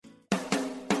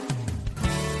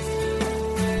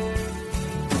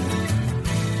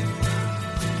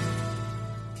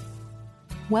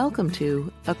Welcome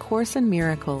to A Course in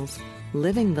Miracles,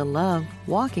 Living the Love,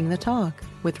 Walking the Talk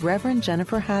with Reverend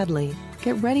Jennifer Hadley.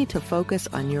 Get ready to focus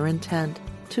on your intent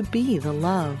to be the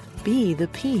love, be the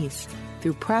peace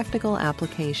through practical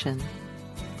application.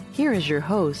 Here is your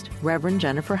host, Reverend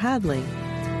Jennifer Hadley.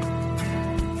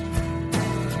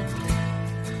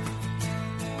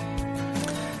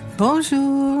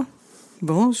 Bonjour.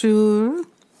 Bonjour.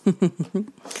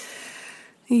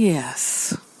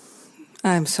 Yes,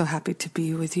 I'm so happy to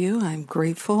be with you. I'm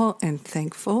grateful and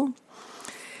thankful.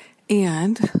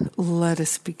 And let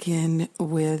us begin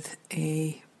with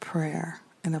a prayer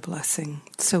and a blessing.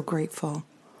 So grateful.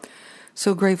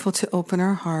 So grateful to open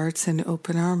our hearts and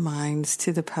open our minds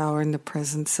to the power and the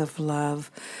presence of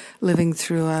love living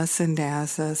through us and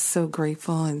as us. So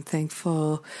grateful and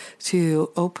thankful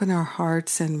to open our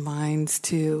hearts and minds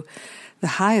to the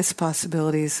highest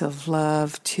possibilities of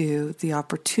love, to the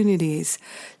opportunities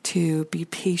to be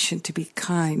patient, to be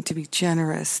kind, to be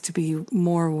generous, to be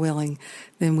more willing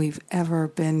than we've ever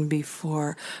been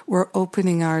before. We're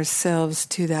opening ourselves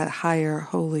to that higher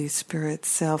Holy Spirit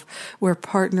self. We're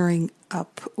partnering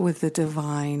up with the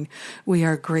divine. We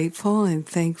are grateful and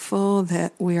thankful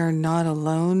that we are not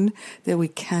alone, that we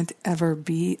can't ever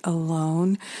be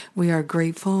alone. We are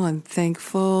grateful and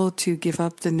thankful to give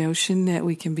up the notion that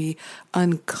we can be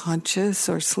unconscious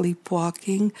or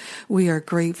sleepwalking. We are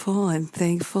grateful and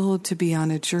thankful to be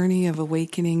on a journey of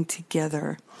awakening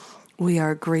together. We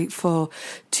are grateful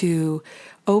to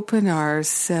open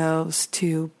ourselves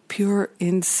to pure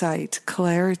insight,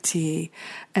 clarity,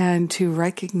 and to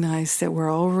recognize that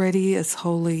we're already as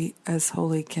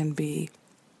holy can be.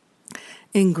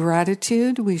 In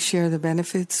gratitude, we share the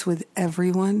benefits with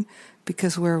everyone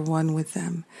because we're one with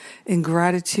them. In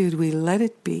gratitude, we let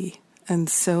it be, and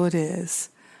so it is.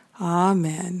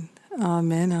 Amen.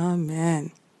 Amen.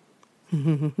 Amen.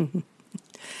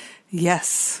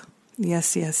 Yes.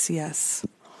 Yes, yes, yes.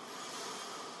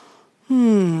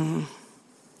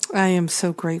 I am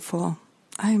so grateful.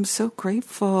 I am so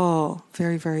grateful.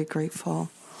 Very, very grateful.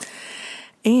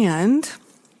 And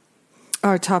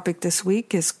our topic this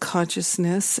week is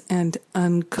consciousness and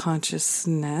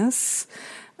unconsciousness.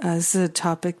 This is a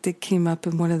topic that came up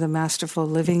in one of the Masterful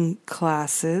Living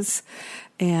classes.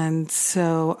 And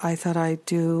so I thought I'd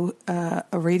do a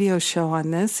radio show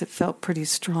on this. It felt pretty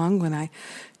strong when I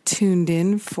tuned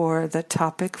in for the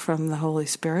topic from the Holy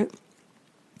Spirit.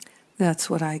 That's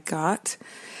what I got.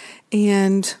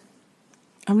 And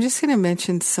I'm just going to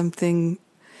mention something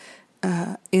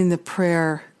in the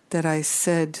prayer that I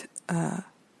said,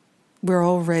 we're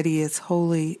already as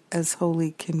holy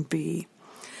can be.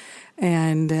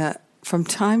 And from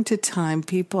time to time,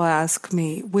 people ask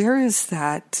me, where is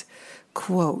that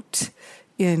quote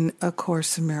in A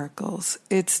Course in Miracles?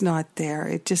 It's not there.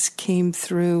 It just came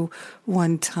through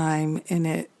one time, and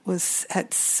it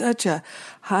had such a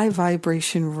high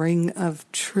vibration ring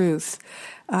of truth.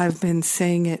 I've been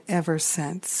saying it ever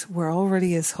since. We're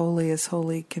already as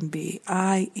holy can be.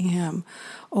 I am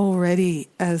already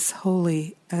as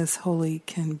holy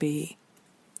can be.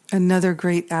 Another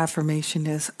great affirmation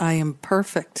is, I am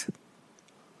perfect.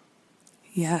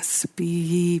 Yes, be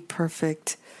ye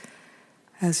perfect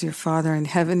as your Father in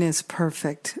heaven is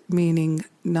perfect, meaning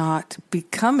not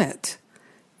become it.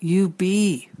 You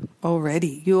be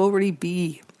already. You already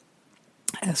be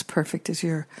as perfect as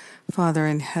your Father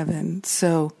in heaven.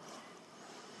 So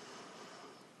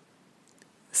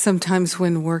sometimes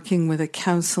when working with a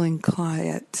counseling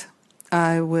client,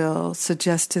 I will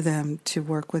suggest to them to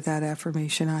work with that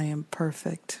affirmation, I am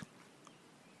perfect.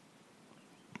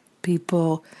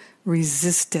 People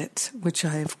resist it, which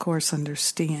I of course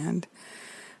understand,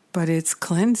 but it's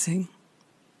cleansing.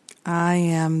 I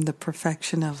am the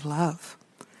perfection of love.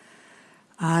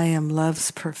 I am love's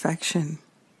perfection.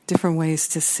 Different ways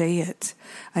to say it.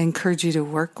 I encourage you to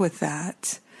work with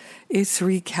that. It's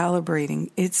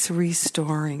recalibrating. It's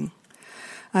restoring.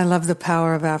 I love the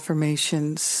power of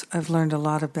affirmations. I've learned a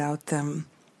lot about them.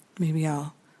 Maybe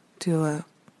I'll do a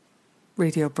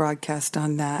radio broadcast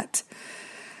on that.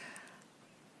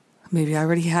 Maybe I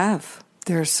already have.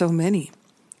 There are so many.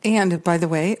 And by the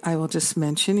way, I will just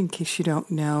mention, in case you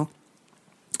don't know,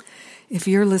 if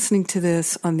you're listening to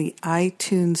this on the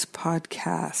iTunes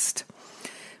podcast,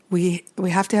 we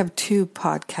have to have two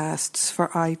podcasts for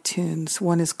iTunes.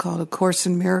 One is called A Course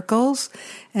in Miracles,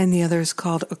 and the other is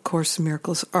called A Course in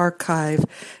Miracles Archive.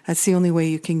 That's the only way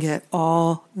you can get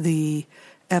all the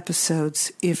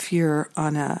episodes if you're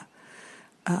on a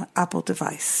Apple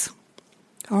device.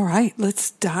 All right,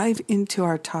 let's dive into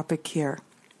our topic here.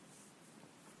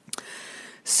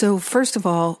 So first of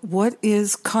all, what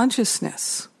is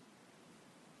consciousness?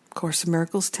 Course in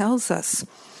Miracles tells us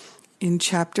in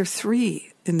chapter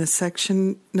 3, in the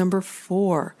section number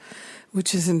 4,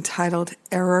 which is entitled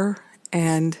Error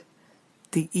and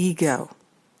the Ego.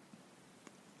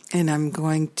 And I'm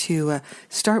going to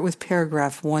start with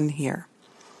paragraph 1 here,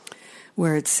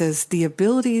 where it says, "The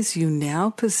abilities you now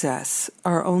possess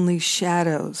are only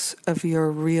shadows of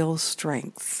your real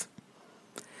strength."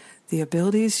 The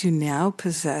abilities you now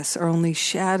possess are only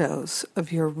shadows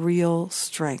of your real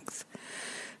strength.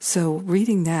 So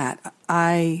reading that,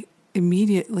 I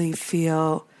immediately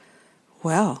feel,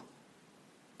 well,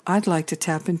 I'd like to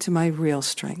tap into my real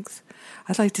strength.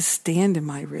 I'd like to stand in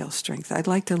my real strength. I'd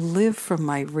like to live from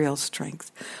my real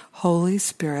strength. Holy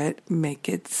Spirit, make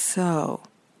it so.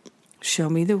 Show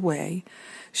me the way.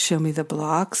 Show me the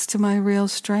blocks to my real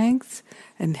strength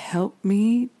and help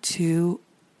me to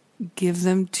give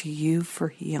them to you for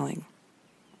healing.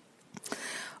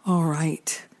 All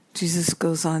right. Jesus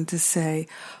goes on to say,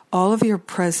 all of your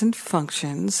present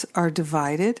functions are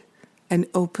divided and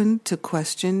open to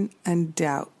question and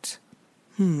doubt.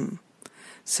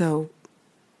 So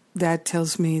that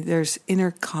tells me there's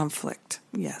inner conflict.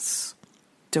 Yes.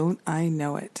 Don't I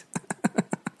know it?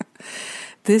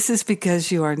 This is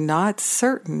because you are not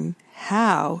certain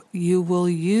how you will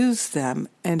use them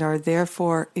and are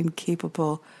therefore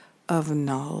incapable of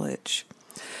knowledge.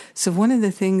 So one of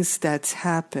the things that's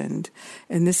happened,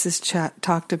 and this is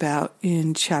talked about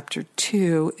in chapter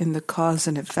 2 in the cause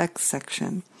and effect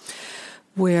section,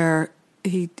 where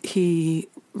he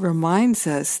reminds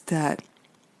us that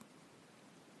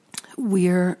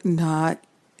we're not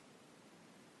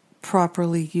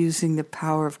properly using the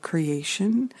power of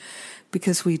creation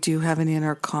because we do have an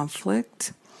inner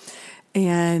conflict.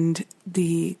 And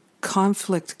the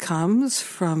conflict comes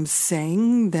from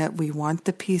saying that we want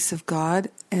the peace of God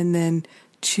and then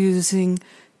choosing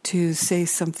to say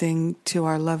something to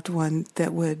our loved one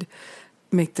that would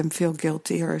make them feel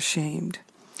guilty or ashamed.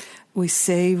 We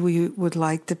say we would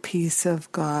like the peace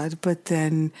of God, but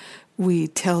then we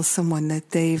tell someone that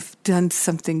they've done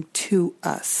something to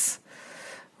us,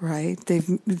 right?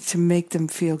 To make them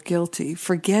feel guilty,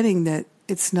 forgetting that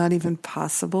it's not even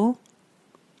possible,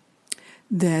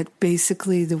 that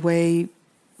basically the way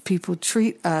people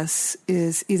treat us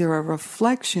is either a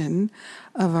reflection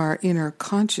of our inner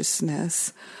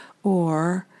consciousness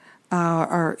or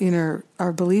our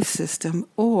belief system,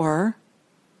 or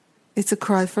it's a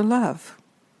cry for love.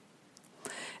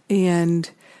 And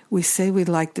we say we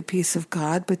like the peace of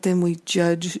God, but then we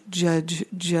judge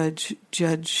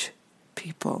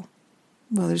people.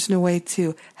 Well, there's no way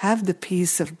to have the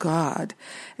peace of God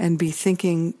and be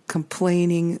thinking,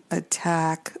 complaining,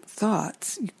 attack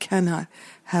thoughts. You cannot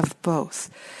have both.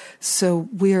 So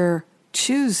we're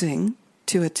choosing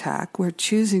to attack, we're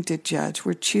choosing to judge,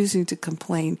 we're choosing to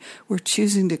complain, we're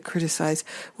choosing to criticize,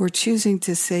 we're choosing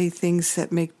to say things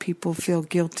that make people feel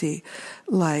guilty,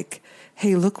 like,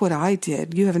 hey, look what I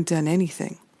did, you haven't done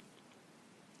anything.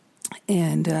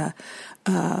 And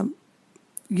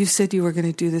you said you were going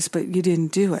to do this, but you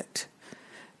didn't do it.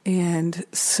 And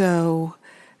so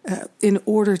in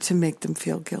order to make them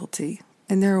feel guilty,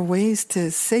 and there are ways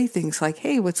to say things like,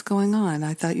 hey, what's going on?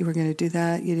 I thought you were going to do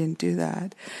that. You didn't do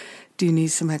that. Do you need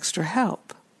some extra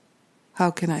help?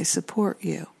 How can I support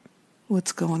you?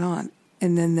 What's going on?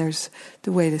 And then there's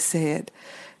the way to say it,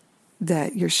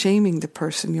 that you're shaming the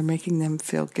person. You're making them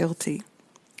feel guilty.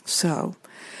 So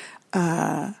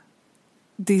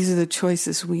these are the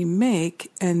choices we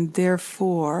make, and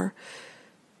therefore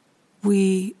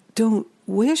we don't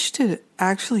wish to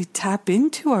actually tap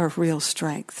into our real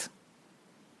strength.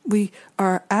 We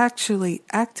are actually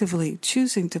actively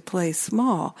choosing to play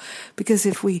small, because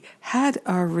if we had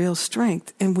our real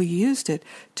strength and we used it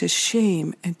to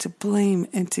shame and to blame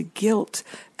and to guilt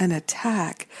and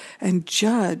attack and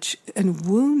judge and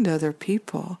wound other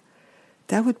people,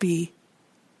 that would be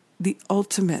the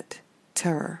ultimate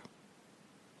terror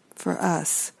for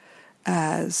us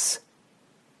as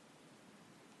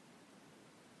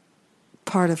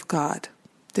part of God.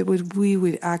 That we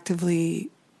would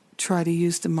actively try to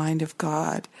use the mind of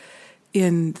God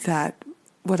in that,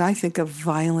 what I think, a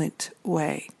violent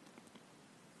way.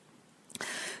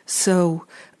 So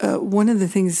one of the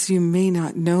things you may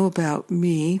not know about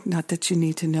me, not that you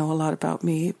need to know a lot about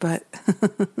me, but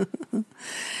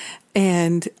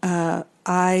and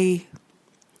I,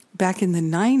 back in the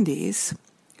 90s,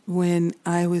 when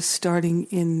I was starting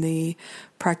in the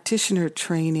practitioner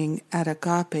training at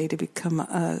Agape to become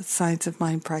a Science of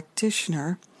Mind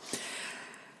practitioner,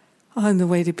 on the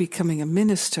way to becoming a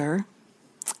minister,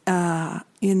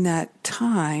 in that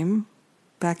time,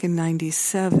 back in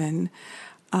 97,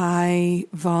 I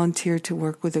volunteered to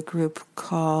work with a group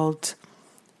called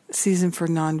season for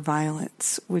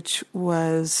nonviolence, which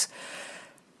was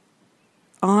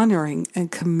honoring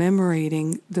and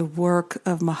commemorating the work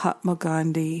of Mahatma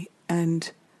Gandhi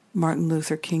and Martin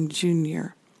Luther King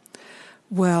Jr.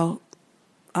 Well,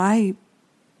 I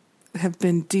have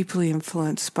been deeply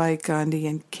influenced by Gandhi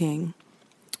and King.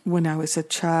 When I was a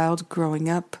child growing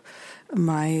up,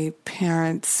 my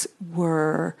parents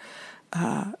were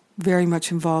very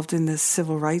much involved in the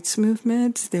civil rights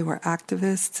movement. They were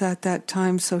activists at that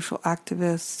time, social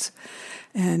activists,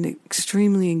 and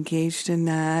extremely engaged in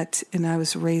that. And I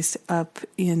was raised up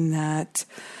in that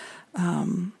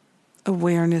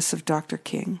awareness of Dr.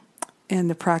 King and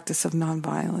the practice of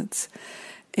nonviolence.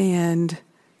 And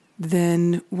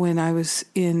then when I was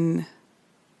in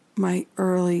my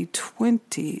early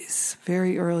 20s,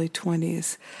 very early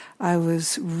 20s, I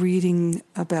was reading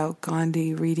about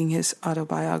Gandhi, reading his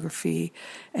autobiography,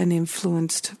 and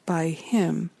influenced by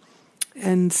him.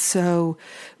 And so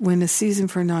when A Season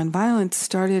for Nonviolence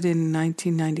started in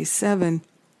 1997,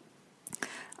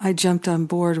 I jumped on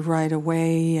board right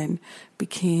away and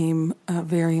became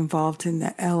very involved in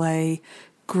the LA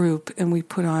group, and we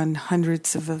put on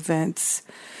hundreds of events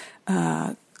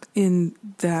in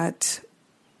that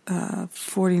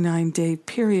 49-day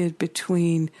period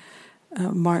between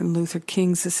Martin Luther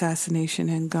King's assassination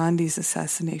and Gandhi's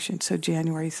assassination, so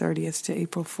January 30th to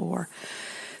April 4.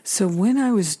 So when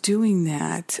I was doing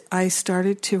that, I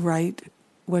started to write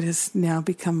what has now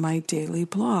become my daily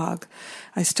blog.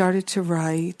 I started to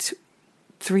write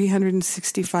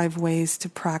 365 ways to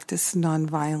practice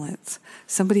nonviolence.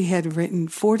 Somebody had written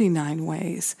 49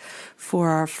 ways for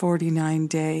our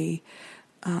 49-day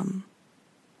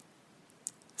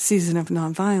season of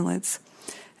nonviolence.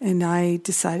 And I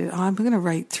decided, I'm going to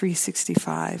write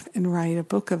 365 and write a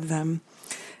book of them.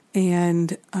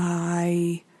 And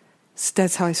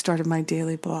that's how I started my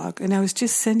daily blog. And I was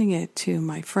just sending it to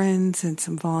my friends and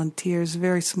some volunteers, a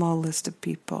very small list of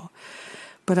people.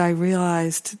 But I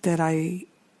realized that I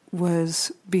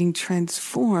was being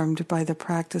transformed by the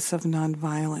practice of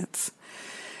nonviolence.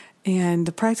 And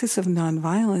the practice of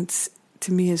nonviolence,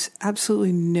 to me, is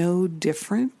absolutely no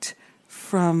different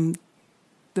from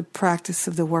the practice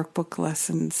of the workbook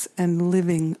lessons and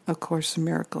living A Course in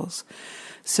Miracles.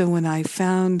 So when I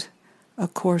found A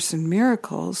Course in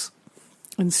Miracles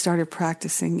and started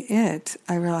practicing it,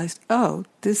 I realized,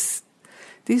 these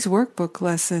workbook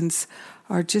lessons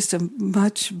are just a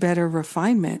much better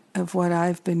refinement of what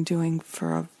I've been doing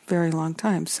for a very long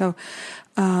time. So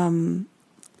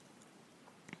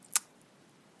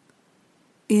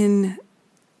in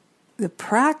the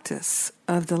practice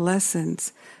of the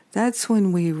lessons, that's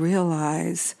when we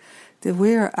realize that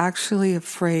we are actually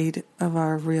afraid of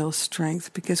our real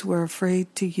strength because we're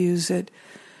afraid to use it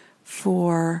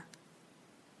for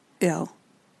ill.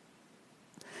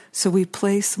 So we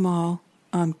play small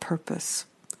on purpose.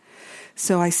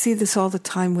 So I see this all the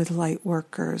time with light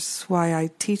workers, why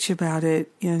I teach about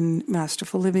it in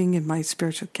Masterful Living, in my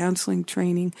spiritual counseling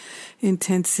training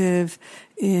intensive,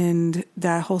 in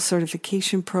that whole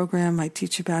certification program. I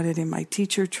teach about it in my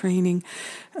teacher training,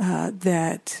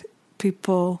 that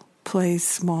people play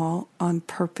small on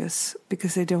purpose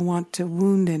because they don't want to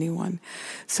wound anyone.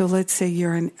 So let's say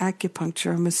you're an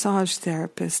acupuncture, a massage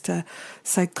therapist, a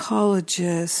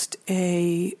psychologist,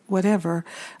 a whatever,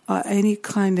 any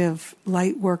kind of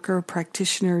light worker,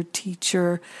 practitioner,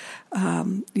 teacher,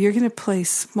 you're going to play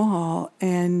small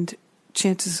and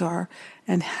chances are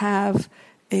and have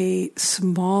a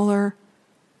smaller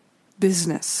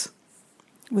business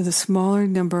with a smaller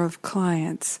number of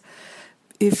clients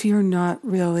if you're not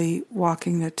really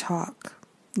walking the talk,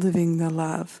 living the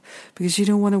love, because you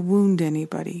don't want to wound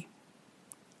anybody,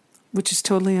 which is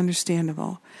totally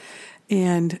understandable.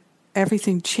 And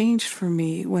everything changed for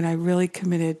me when I really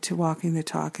committed to walking the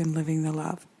talk and living the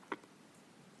love,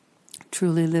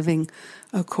 truly living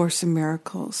A Course in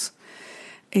Miracles.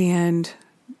 And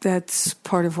that's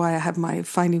part of why I have my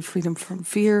Finding Freedom from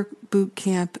Fear boot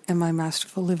camp and my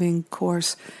Masterful Living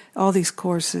course, all these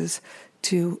courses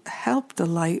to help the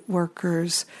light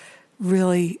workers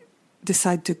really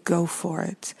decide to go for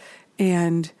it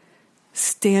and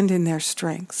stand in their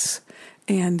strengths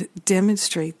and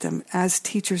demonstrate them as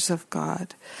teachers of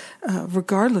God,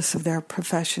 regardless of their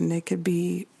profession. They could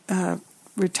be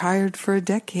retired for a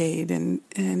decade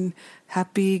and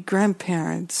happy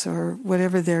grandparents or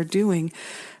whatever they're doing,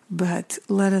 but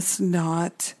let us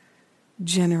not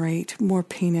generate more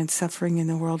pain and suffering in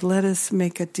the world. Let us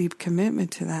make a deep commitment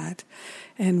to that.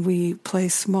 And we play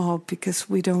small because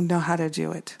we don't know how to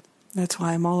do it. That's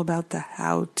why I'm all about the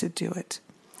how to do it.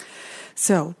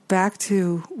 So back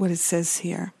to what it says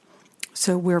here.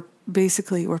 So we're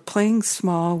basically, we're playing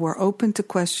small, we're open to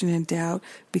question and doubt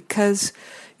because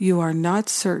you are not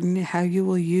certain how you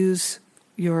will use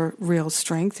your real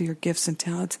strength, your gifts and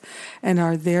talents, and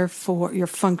are therefore your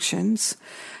functions,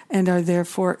 and are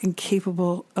therefore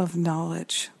incapable of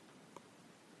knowledge.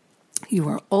 You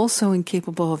are also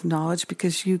incapable of knowledge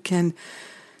because you can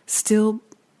still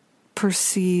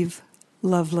perceive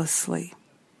lovelessly.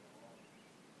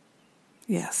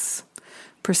 Yes.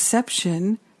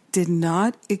 Perception did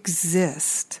not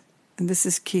exist, and this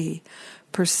is key.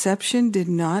 Perception did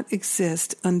not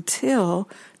exist until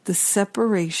the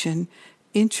separation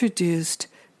introduced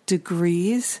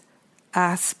degrees,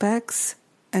 aspects,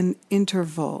 and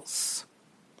intervals.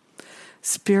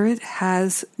 Spirit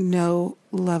has no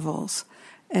levels,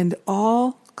 and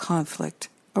all conflict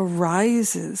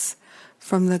arises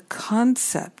from the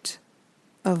concept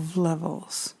of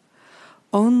levels.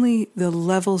 Only the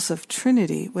levels of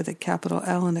Trinity, with a capital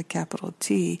L and a capital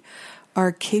T,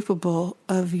 are capable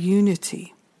of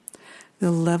unity.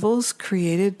 The levels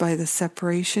created by the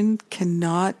separation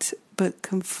cannot but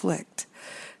conflict.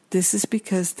 This is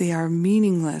because they are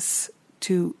meaningless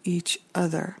to each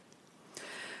other.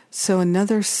 So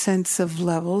another sense of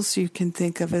levels you can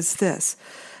think of as this: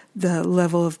 the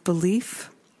level of belief,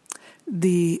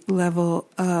 the level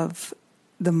of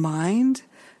the mind,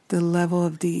 the level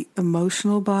of the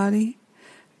emotional body,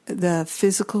 the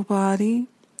physical body,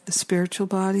 the spiritual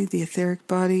body, the etheric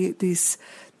body.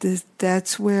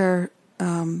 That's where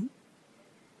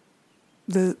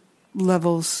the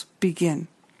levels begin.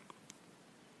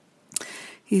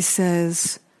 He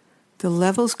says, the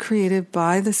levels created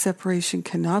by the separation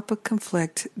cannot but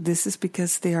conflict. This is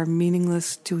because they are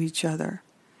meaningless to each other.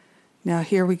 Now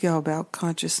here we go about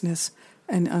consciousness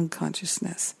and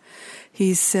unconsciousness.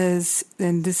 He says,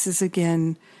 and this is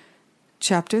again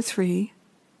chapter 3,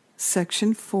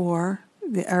 section 4,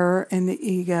 the error and the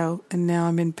ego, and now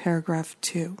I'm in paragraph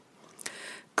 2.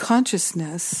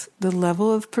 Consciousness, the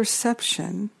level of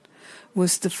perception,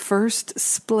 was the first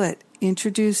split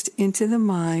introduced into the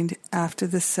mind after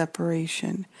the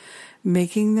separation,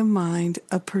 making the mind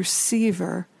a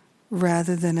perceiver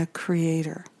rather than a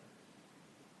creator.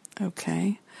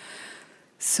 Okay?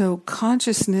 So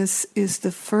consciousness is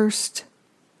the first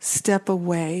step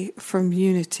away from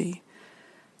unity.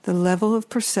 The level of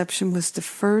perception was the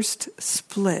first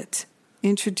split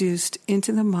introduced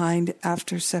into the mind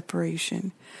after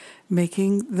separation,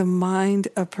 making the mind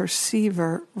a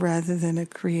perceiver rather than a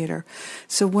creator.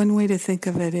 So one way to think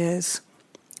of it is,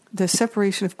 the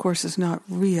separation, of course, is not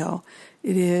real.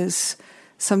 It is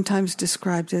sometimes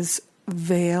described as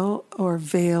veil or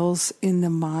veils in the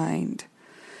mind.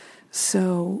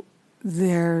 So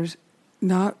there's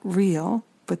not real,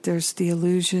 but there's the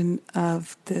illusion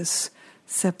of this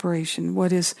separation.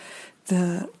 What is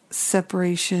the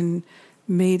separation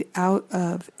made out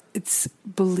of? It's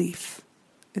belief.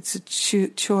 It's a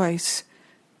choice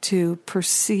to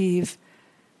perceive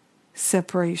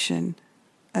separation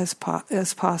as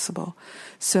possible.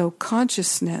 So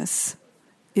consciousness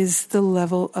is the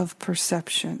level of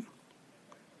perception.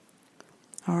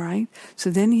 All right? So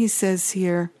then he says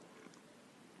here,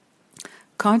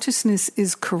 consciousness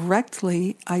is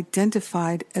correctly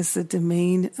identified as the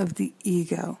domain of the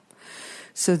ego.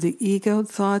 So the ego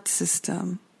thought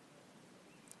system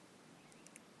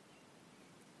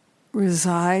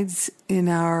resides in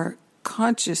our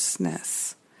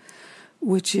consciousness,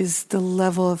 which is the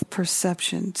level of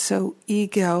perception. So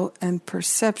ego and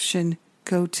perception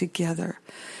go together.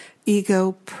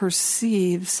 Ego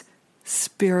perceives,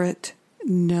 spirit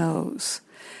knows.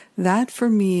 That, for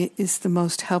me, is the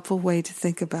most helpful way to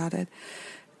think about it.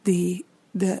 The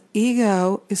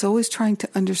ego is always trying to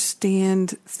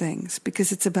understand things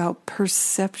because it's about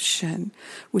perception,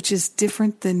 which is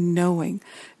different than knowing.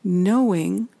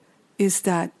 Knowing is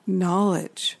that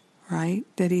knowledge, right,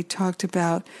 that he talked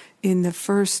about in the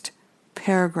first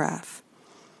paragraph,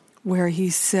 where he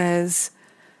says,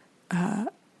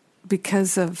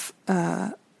 because of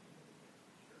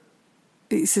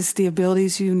he says, the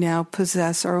abilities you now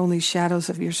possess are only shadows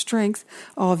of your strength.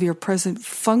 All of your present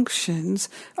functions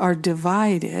are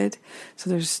divided, so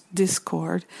there's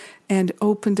discord, and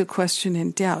open to question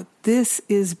and doubt. This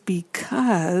is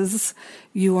because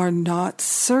you are not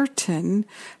certain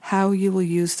how you will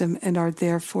use them and are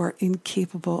therefore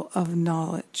incapable of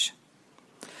knowledge.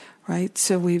 Right?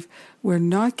 So we're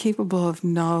not capable of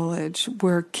knowledge.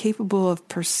 We're capable of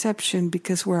perception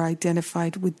because we're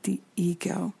identified with the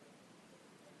ego.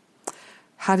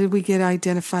 How did we get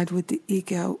identified with the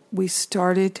ego? We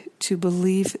started to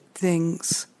believe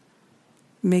things,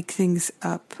 make things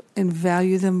up, and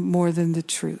value them more than the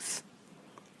truth.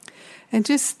 And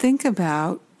just think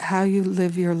about how you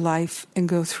live your life and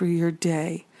go through your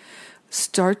day.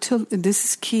 This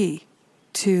is key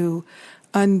to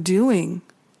undoing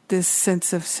this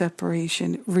sense of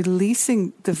separation,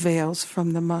 releasing the veils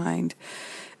from the mind,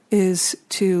 is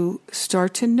to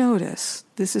start to notice.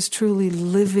 This is truly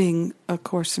living A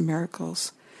Course in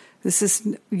Miracles.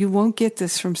 You won't get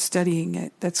this from studying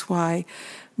it. That's why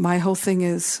my whole thing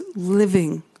is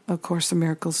living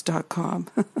acourseinmiracles.com.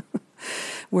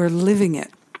 We're living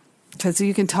it. Because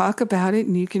you can talk about it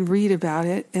and you can read about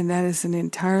it, and that is an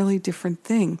entirely different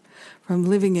thing from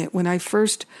living it. When I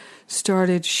first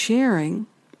started sharing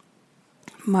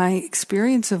my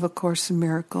experience of A Course in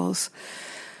Miracles,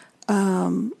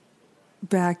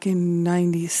 back in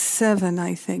 97,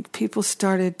 I think, people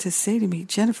started to say to me,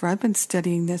 Jennifer, I've been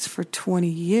studying this for 20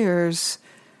 years.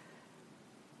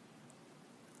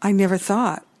 I never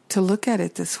thought to look at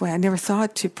it this way. I never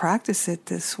thought to practice it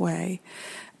this way.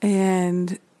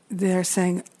 And they're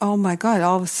saying, oh my God,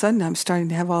 all of a sudden I'm starting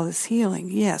to have all this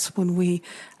healing. Yes, when we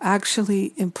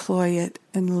actually employ it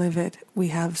and live it, we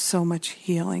have so much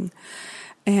healing.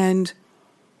 And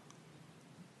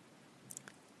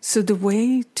so the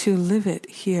way to live it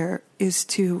here is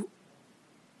to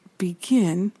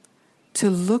begin to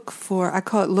look for, I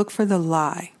call it look for the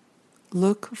lie.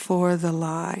 Look for the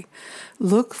lie.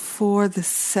 Look for the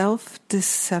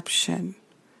self-deception.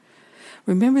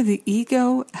 Remember, the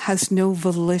ego has no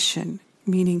volition,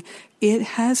 meaning it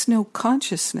has no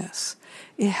consciousness.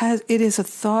 It is a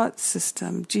thought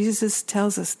system. Jesus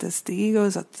tells us this. The ego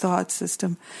is a thought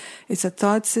system. It's a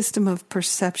thought system of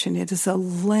perception. It is a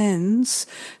lens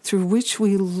through which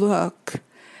we look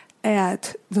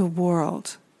at the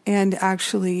world. And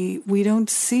actually, we don't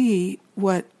see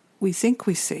what we think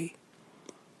we see.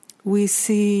 We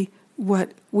see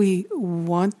what we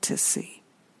want to see.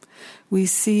 We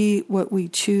see what we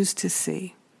choose to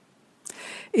see.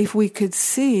 If we could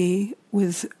see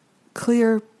with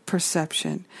clear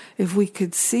perception, if we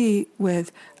could see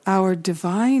with our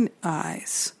divine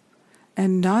eyes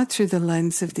and not through the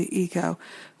lens of the ego,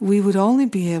 we would only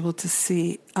be able to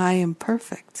see, I am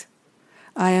perfect.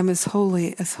 I am as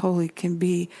holy can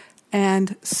be,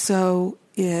 and so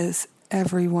is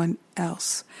everyone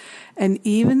else. And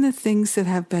even the things that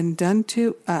have been done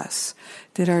to us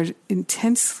that are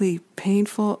intensely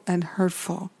painful and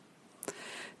hurtful,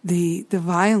 the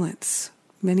violence,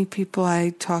 many people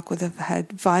I talk with have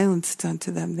had violence done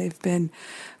to them. They've been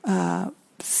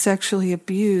sexually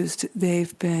abused.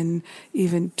 They've been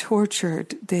even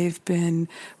tortured. They've been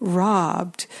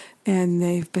robbed, and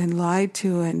they've been lied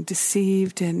to and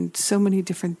deceived, and so many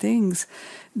different things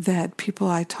that people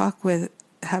I talk with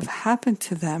have happened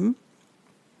to them.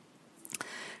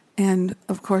 And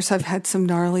of course, I've had some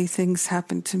gnarly things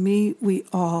happen to me. We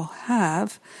all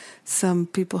have. Some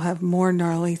people have more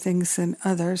gnarly things than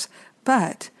others,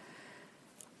 but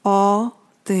all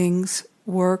things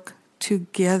work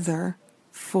together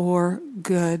for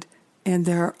good, and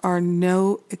there are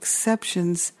no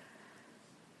exceptions,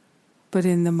 but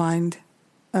in the mind,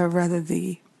 or rather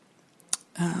the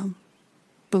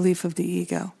belief of the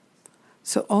ego.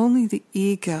 So only the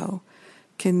ego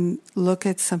can look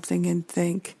at something and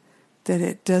think that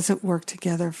it doesn't work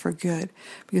together for good,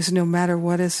 because no matter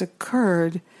what has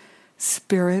occurred,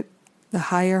 Spirit, the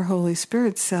higher Holy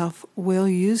Spirit self, will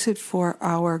use it for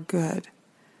our good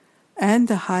and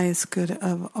the highest good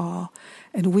of all.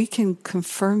 And we can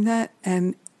confirm that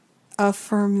and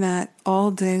affirm that all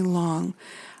day long.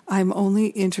 I'm only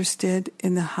interested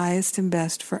in the highest and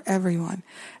best for everyone.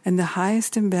 And the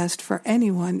highest and best for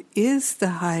anyone is the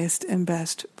highest and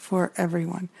best for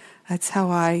everyone. That's how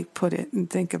I put it and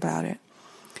think about it.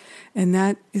 And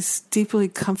that is deeply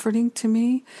comforting to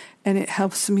me, and it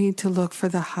helps me to look for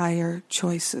the higher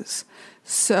choices.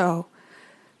 So,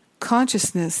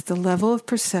 consciousness, the level of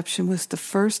perception, was the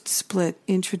first split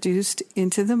introduced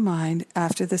into the mind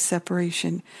after the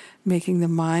separation, making the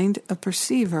mind a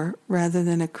perceiver rather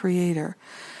than a creator.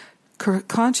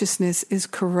 Consciousness is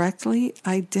correctly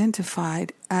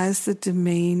identified as the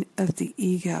domain of the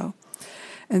ego.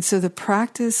 And so the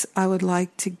practice I would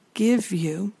like to give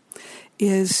you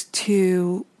is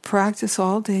to practice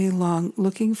all day long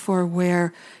looking for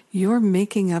where you're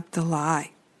making up the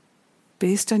lie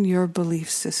based on your belief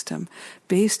system,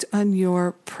 based on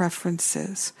your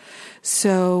preferences.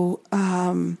 So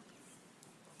when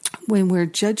we're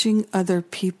judging other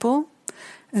people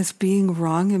as being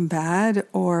wrong and bad,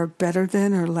 or better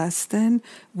than or less than,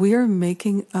 we are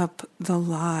making up the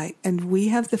lie. And we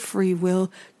have the free will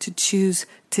to choose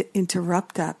to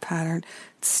interrupt that pattern,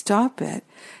 stop it,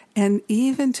 and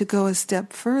even to go a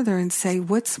step further and say,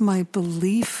 what's my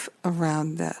belief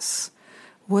around this?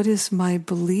 What is my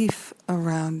belief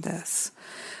around this?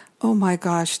 Oh my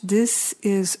gosh, this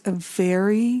is a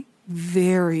very,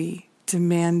 very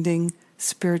demanding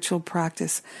spiritual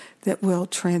practice that will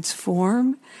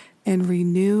transform and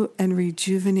renew and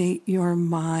rejuvenate your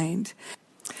mind.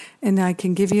 And I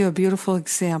can give you a beautiful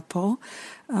example,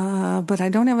 but I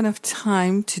don't have enough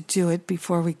time to do it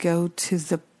before we go to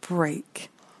the break.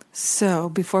 So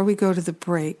before we go to the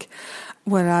break,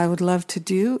 what I would love to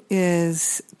do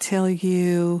is tell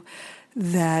you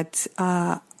that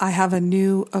I have a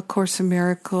new A Course in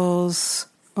Miracles,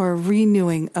 or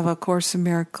renewing of A Course in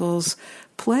Miracles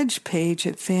pledge page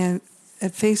at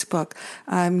Facebook.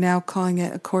 I'm now calling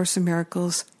it A Course in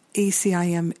Miracles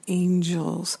ACIM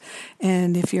Angels.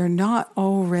 And if you're not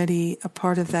already a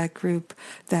part of that group,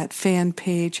 that fan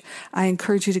page, I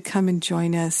encourage you to come and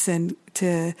join us and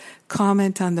to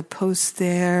comment on the post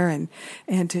there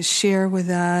and to share with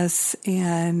us.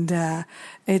 And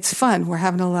it's fun. We're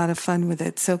having a lot of fun with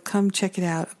it. So come check it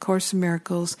out. A Course in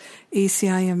Miracles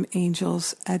ACIM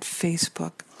Angels at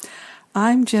Facebook.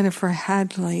 I'm Jennifer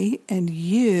Hadley, and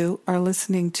you are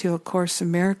listening to A Course in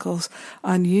Miracles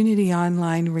on Unity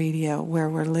Online Radio, where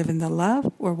we're living the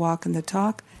love, we're walking the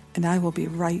talk, and I will be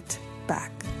right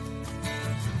back.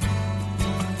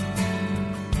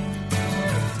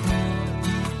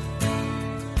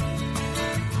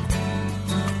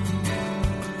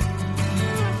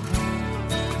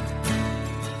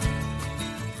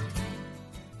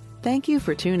 Thank you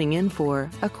for tuning in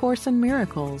for A Course in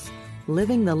Miracles,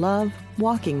 living the love,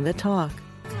 walking the talk.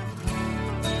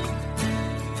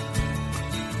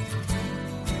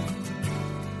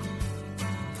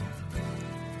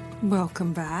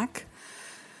 Welcome back.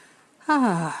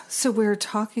 So we're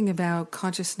talking about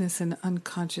consciousness and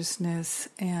unconsciousness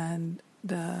and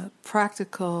the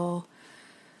practical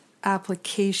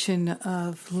application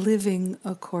of living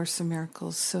A Course in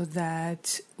Miracles so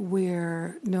that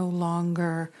we're no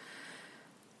longer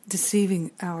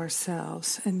deceiving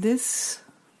ourselves. And this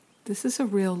is a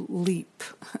real leap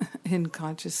in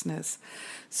consciousness.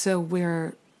 So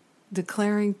we're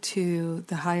declaring to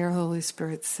the higher Holy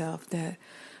Spirit self that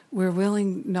we're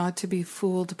willing not to be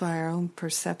fooled by our own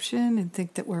perception and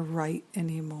think that we're right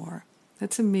anymore.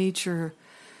 That's a major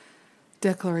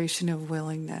declaration of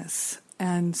willingness.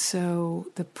 And so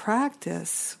the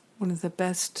practice, one of the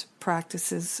best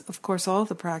practices, of course, all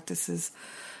the practices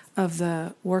of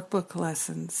the workbook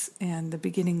lessons and the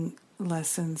beginning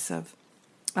lessons of,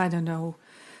 I don't know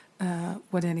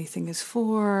what anything is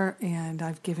for, and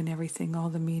I've given everything all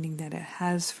the meaning that it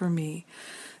has for me.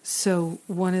 So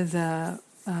one of the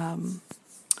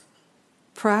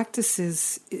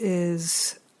practices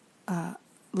is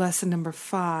lesson number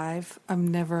 5, I'm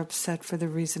never upset for the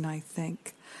reason I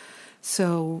think.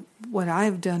 So what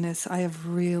I've done is I have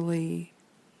really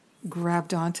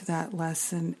grabbed onto that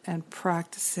lesson and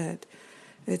practice it.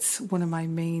 It's one of my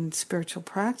main spiritual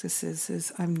practices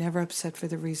is I'm never upset for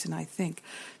the reason I think.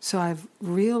 So I've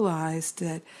realized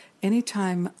that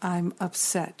anytime I'm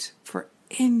upset for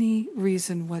any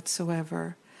reason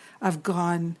whatsoever, I've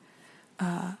gone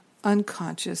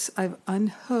unconscious. I've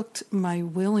unhooked my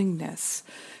willingness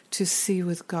to see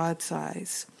with God's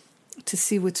eyes, to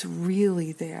see what's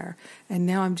really there. And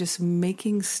now I'm just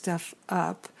making stuff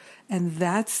up, and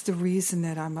that's the reason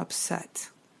that I'm upset.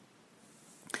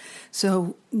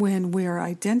 So when we're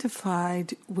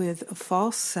identified with a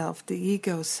false self, the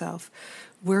ego self,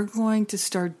 we're going to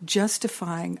start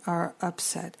justifying our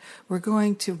upset. We're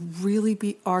going to really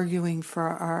be arguing for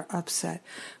our upset.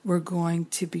 We're going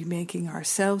to be making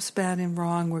ourselves bad and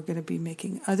wrong. We're going to be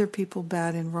making other people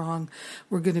bad and wrong.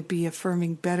 We're going to be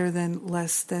affirming better than,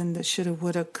 less than, the shoulda,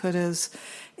 woulda, couldas.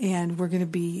 And we're going to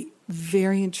be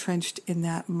very entrenched in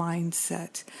that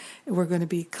mindset. We're going to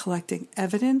be collecting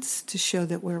evidence to show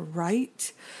that we're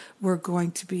right. We're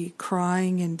going to be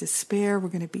crying in despair. We're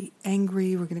going to be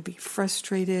angry. We're going to be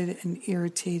frustrated and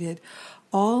irritated.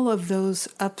 All of those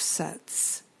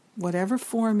upsets, whatever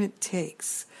form it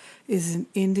takes, is an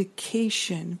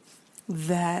indication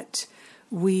that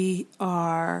we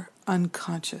are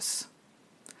unconscious,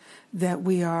 that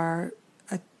we are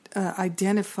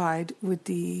identified with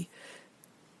the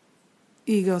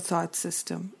ego thought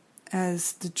system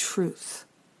as the truth,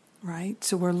 right?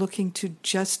 So we're looking to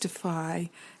justify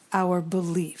our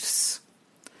beliefs,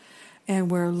 and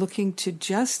we're looking to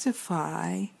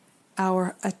justify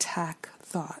our attack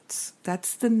thoughts.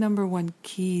 That's the number one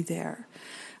key there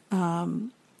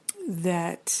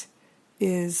that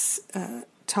is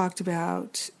talked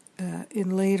about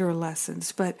in later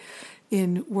lessons. But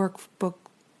in workbook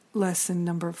lesson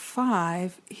number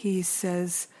 5, he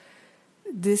says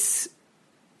this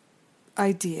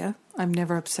idea, I'm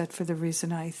never upset for the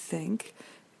reason I think,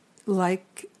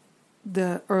 like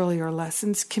the earlier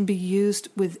lessons, can be used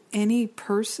with any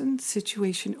person,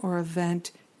 situation, or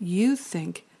event you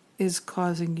think is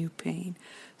causing you pain.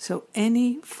 So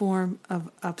any form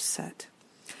of upset.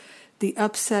 The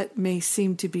upset may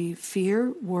seem to be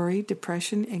fear, worry,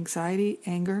 depression, anxiety,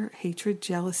 anger, hatred,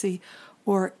 jealousy,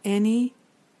 or any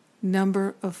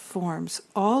number of forms,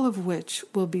 all of which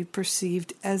will be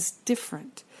perceived as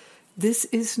different. This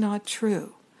is not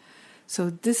true. So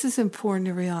this is important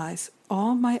to realize.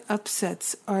 All my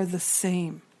upsets are the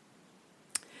same.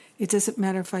 It doesn't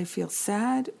matter if I feel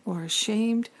sad or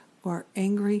ashamed or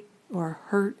angry or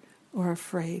hurt or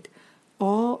afraid.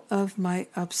 All of my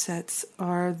upsets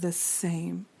are the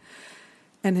same.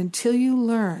 And until you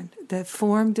learn that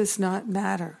form does not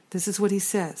matter, this is what he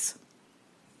says.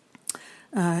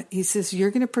 He says,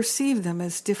 you're going to perceive them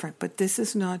as different, but this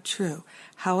is not true.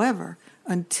 However,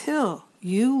 until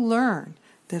you learn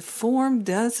that form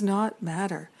does not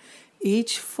matter,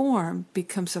 each form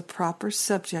becomes a proper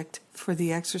subject for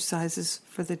the exercises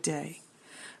for the day.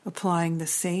 Applying the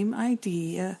same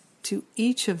idea to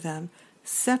each of them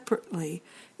separately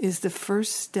is the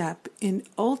first step in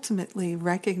ultimately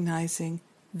recognizing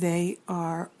they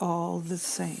are all the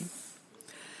same.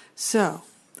 So,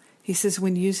 he says,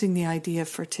 when using the idea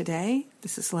for today,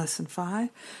 this is lesson 5,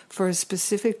 for a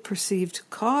specific perceived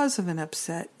cause of an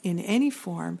upset in any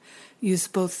form, use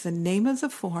both the name of the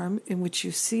form in which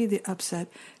you see the upset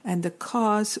and the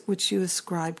cause which you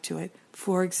ascribe to it.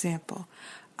 For example,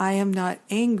 I am not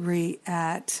angry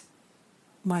at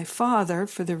my father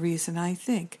for the reason I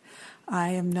think. I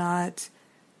am not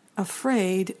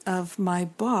afraid of my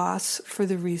boss for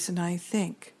the reason I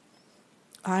think.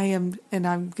 And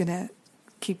I'm going to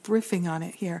keep riffing on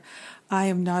it here. I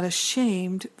am not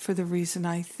ashamed for the reason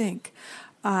I think.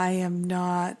 I am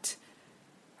not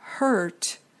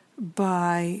hurt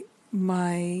by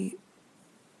my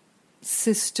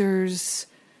sister's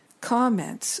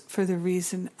comments for the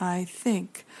reason I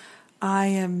think. I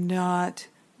am not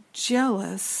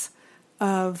jealous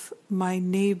of my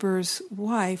neighbor's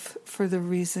wife for the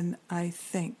reason I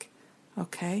think.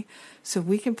 Okay? So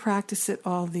we can practice it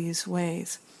all these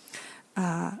ways.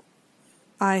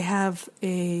 I have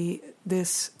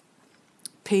this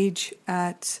page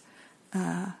at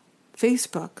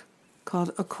Facebook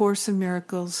called A Course in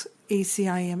Miracles,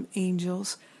 ACIM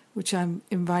Angels, which I'm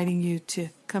inviting you to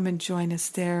come and join us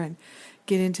there and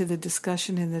get into the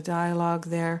discussion and the dialogue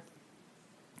there.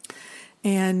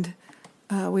 And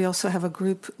we also have a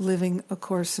group, Living A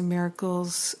Course in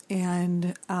Miracles,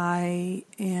 and I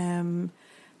am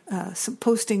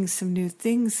posting some new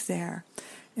things there.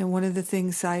 And one of the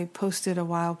things I posted a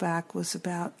while back was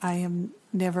about I am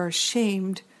never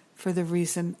ashamed for the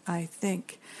reason I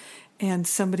think. And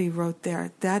somebody wrote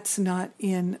there, that's not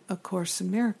in A Course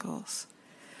in Miracles.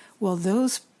 Well,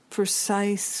 those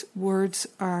precise words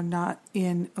are not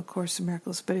in A Course in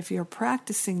Miracles, but if you're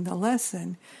practicing the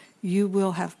lesson, you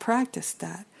will have practiced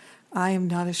that. I am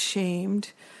not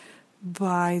ashamed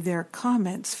by their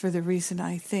comments for the reason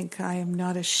I think. I am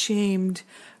not ashamed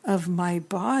of my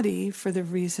body for the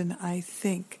reason I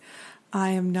think. I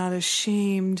am not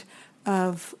ashamed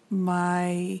of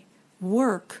my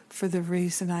work for the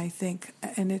reason I think.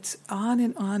 And it's on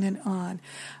and on and on.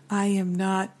 I am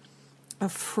not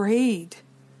afraid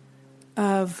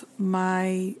of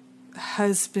my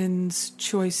husband's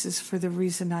choices for the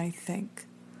reason I think.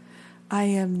 I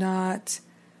am not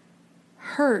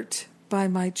hurt by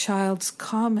my child's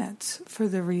comments for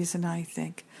the reason I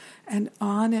think, and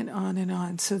on and on and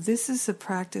on. So this is a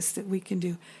practice that we can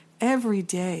do every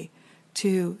day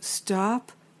to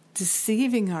stop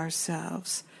deceiving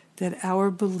ourselves that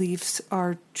our beliefs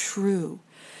are true.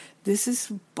 This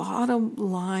is bottom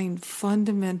line,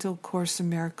 fundamental Course in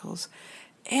Miracles.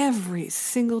 Every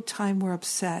single time we're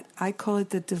upset, I call it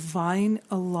the divine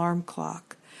alarm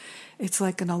clock. It's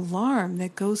like an alarm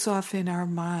that goes off in our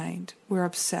mind. We're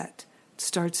upset. It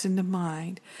starts in the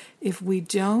mind. If we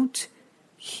don't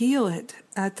heal it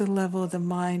at the level of the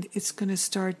mind, it's going to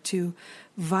start to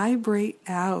vibrate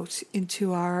out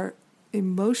into our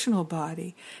emotional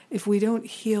body. If we don't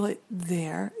heal it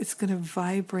there, it's going to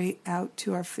vibrate out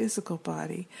to our physical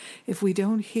body. If we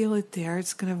don't heal it there,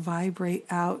 it's going to vibrate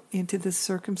out into the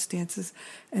circumstances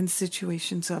and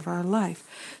situations of our life.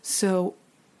 So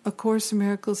A Course in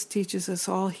Miracles teaches us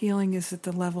all healing is at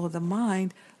the level of the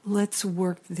mind. Let's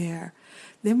work there.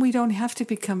 Then we don't have to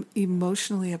become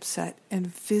emotionally upset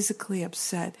and physically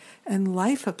upset and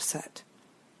life upset.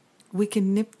 We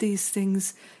can nip these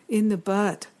things in the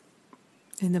bud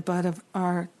of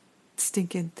our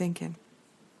stinking thinking.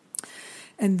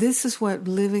 And this is what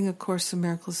living A Course in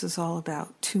Miracles is all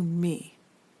about, to me.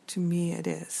 To me it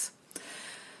is.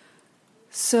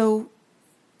 So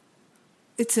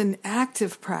it's an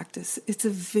active practice. It's a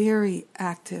very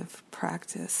active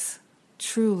practice.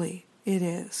 Truly, it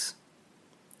is.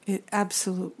 It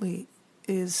absolutely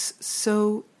is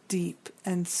so deep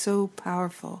and so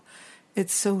powerful.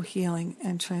 It's so healing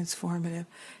and transformative.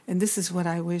 And this is what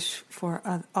I wish for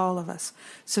all of us.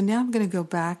 So now I'm going to go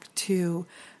back to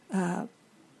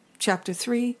Chapter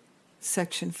 3,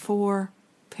 Section 4,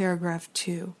 Paragraph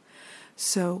 2.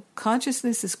 So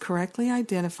consciousness is correctly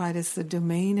identified as the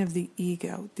domain of the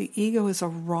ego. The ego is a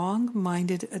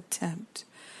wrong-minded attempt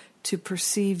to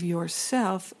perceive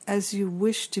yourself as you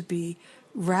wish to be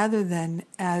rather than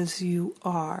as you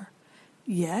are.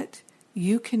 Yet,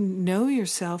 you can know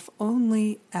yourself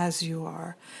only as you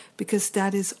are, because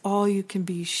that is all you can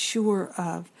be sure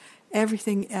of.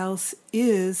 Everything else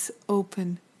is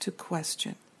open to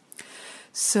question.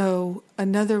 So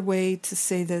another way to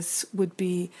say this would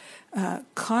be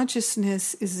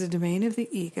consciousness is the domain of the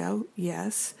ego,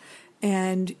 yes,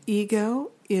 and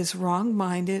ego is a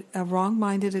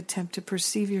wrong-minded attempt to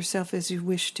perceive yourself as you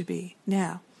wish to be.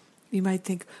 Now, you might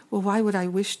think, well, why would I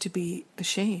wish to be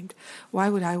ashamed? Why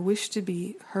would I wish to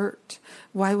be hurt?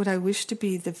 Why would I wish to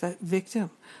be the victim?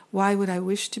 Why would I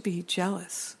wish to be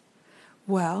jealous?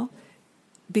 Well,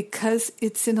 because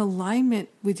it's in alignment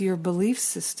with your belief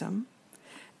system,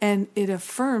 and it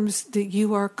affirms that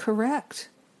you are correct.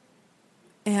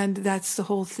 And that's the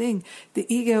whole thing. The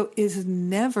ego is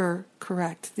never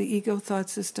correct. The ego thought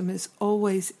system is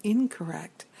always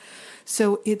incorrect.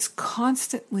 So it's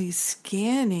constantly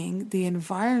scanning the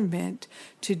environment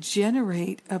to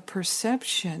generate a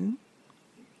perception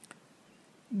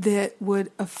that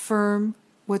would affirm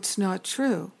what's not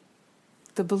true,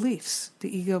 the beliefs,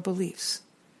 the ego beliefs.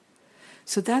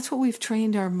 So that's what we've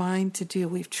trained our mind to do.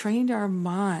 We've trained our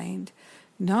mind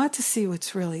not to see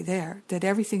what's really there, that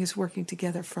everything is working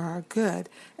together for our good,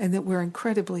 and that we're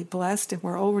incredibly blessed, and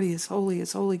we're already as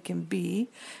holy can be,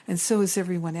 and so is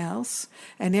everyone else,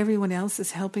 and everyone else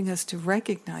is helping us to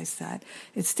recognize that.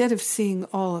 Instead of seeing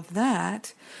all of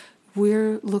that,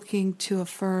 we're looking to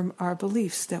affirm our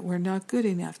beliefs that we're not good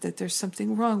enough, that there's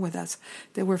something wrong with us,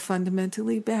 that we're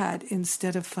fundamentally bad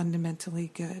instead of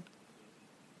fundamentally good.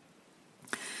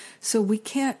 So we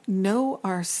can't know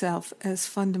ourselves as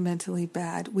fundamentally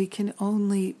bad. We can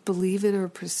only believe it or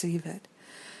perceive it.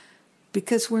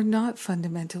 Because we're not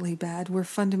fundamentally bad, we're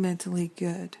fundamentally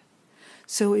good.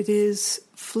 So it is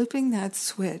flipping that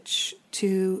switch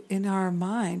in our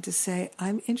mind to say,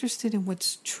 I'm interested in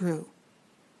what's true.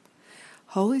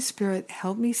 Holy Spirit,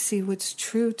 help me see what's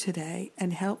true today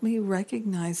and help me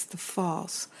recognize the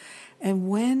false. And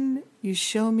when you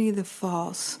show me the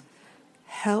false,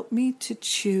 help me to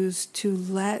choose to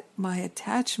let my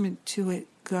attachment to it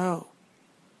go.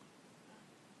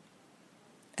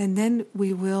 And then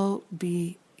we will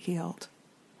be healed.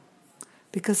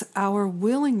 Because our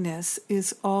willingness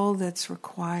is all that's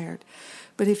required.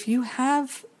 But if you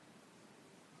have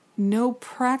no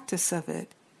practice of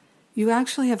it, you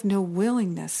actually have no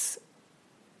willingness,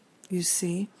 you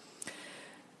see.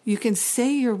 You can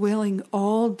say you're willing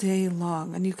all day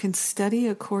long, and you can study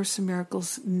A Course in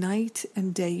Miracles night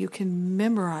and day. You can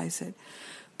memorize it.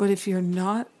 But if you're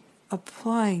not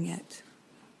applying it,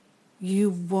 you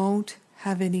won't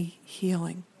have any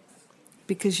healing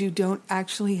because you don't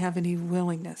actually have any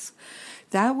willingness.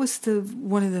 That was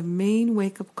one of the main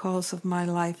wake-up calls of my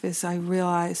life, as I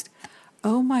realized,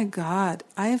 oh my God,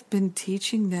 I have been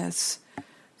teaching this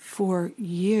for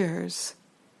years,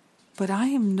 but I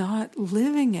am not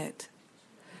living it.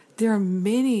 There are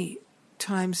many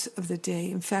times of the day,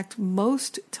 in fact,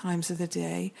 most times of the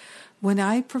day, when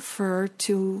I prefer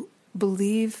to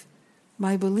believe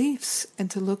my beliefs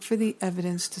and to look for the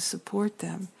evidence to support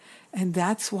them. And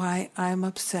that's why I'm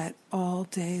upset all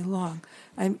day long.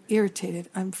 I'm irritated,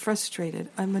 I'm frustrated,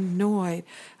 I'm annoyed,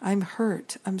 I'm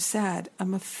hurt, I'm sad,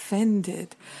 I'm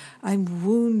offended, I'm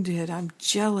wounded, I'm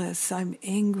jealous, I'm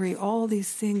angry, all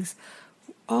these things.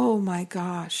 Oh my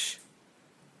gosh,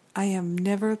 I am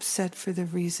never upset for the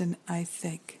reason I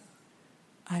think.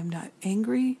 I'm not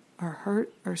angry or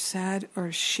hurt or sad or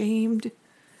ashamed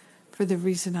for the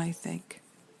reason I think.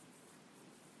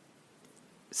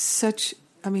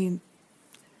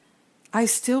 I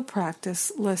still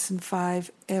practice Lesson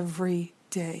 5 every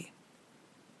day.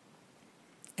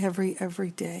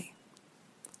 Every day.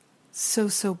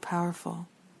 So powerful.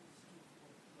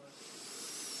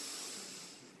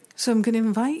 So I'm going to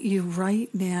invite you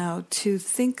right now to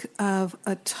think of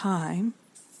a time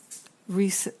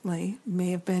recently, may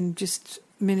have been just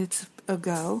minutes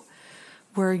ago,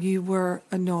 where you were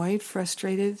annoyed,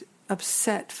 frustrated,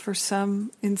 upset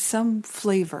in some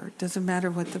flavor. Doesn't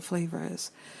matter what the flavor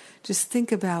is. Just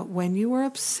think about when you were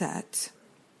upset,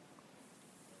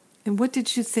 and what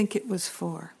did you think it was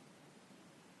for?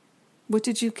 What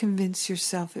did you convince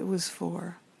yourself it was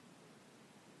for?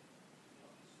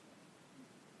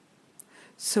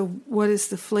 So what is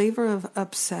the flavor of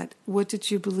upset? What did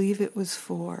you believe it was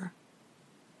for?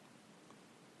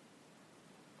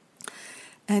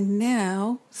 And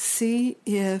now see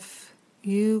if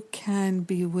you can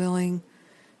be willing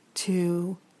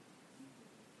to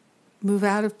move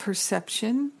out of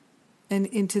perception and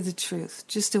into the truth.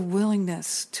 Just a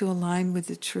willingness to align with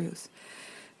the truth.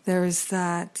 There is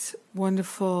that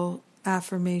wonderful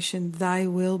affirmation, "Thy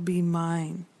will be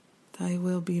mine. Thy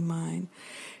will be mine."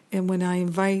 And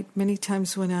many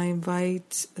times when I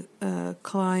invite a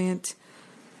client,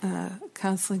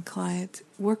 counseling client,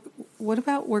 what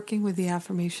about working with the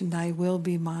affirmation, "Thy will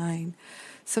be mine"?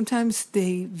 Sometimes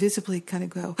they visibly kind of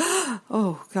go,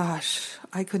 "Oh gosh,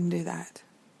 I couldn't do that."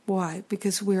 Why?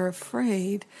 Because we're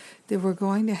afraid that we're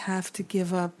going to have to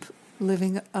give up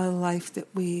living a life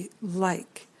that we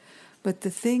like. But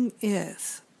the thing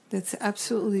is, that's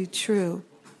absolutely true,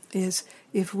 is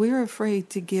if we're afraid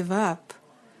to give up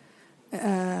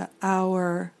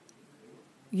our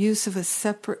use of a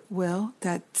separate will,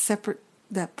 that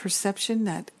perception,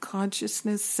 that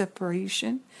consciousness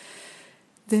separation,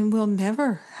 then we'll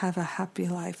never have a happy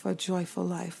life, a joyful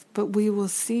life. But we will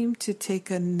seem to take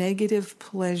a negative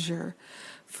pleasure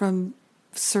from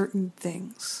certain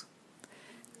things.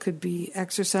 Could be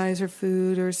exercise or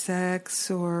food or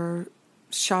sex or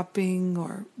shopping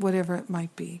or whatever it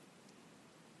might be.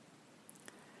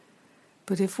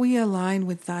 But if we align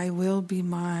with Thy will be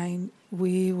mine,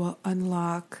 we will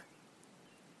unlock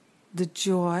the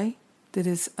joy that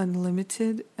is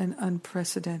unlimited and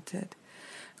unprecedented.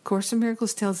 Course in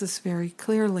Miracles tells us very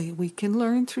clearly, we can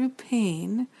learn through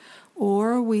pain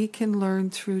or we can learn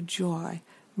through joy.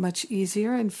 Much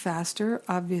easier and faster,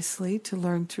 obviously, to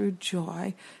learn through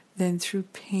joy than through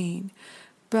pain.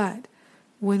 But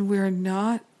when we're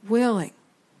not willing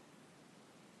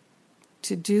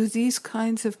to do these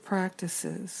kinds of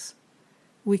practices,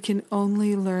 we can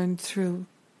only learn through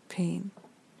pain.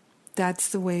 That's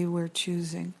the way we're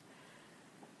choosing.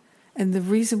 And the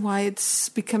reason why it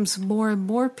becomes more and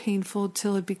more painful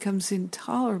till it becomes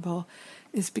intolerable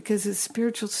is because as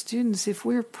spiritual students, if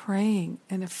we're praying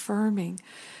and affirming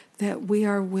that we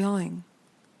are willing,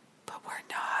 but we're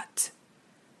not,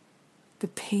 the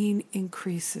pain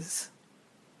increases.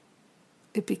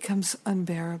 It becomes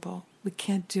unbearable. We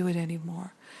can't do it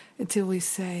anymore until we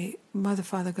say, "Mother,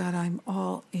 Father, God, I'm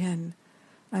all in.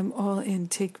 I'm all in.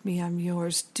 Take me, I'm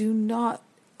yours. Do not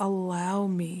allow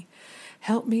me.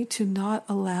 Help me to not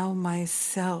allow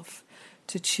myself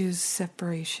to choose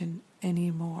separation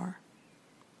anymore."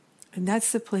 And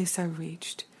that's the place I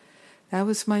reached. That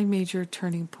was my major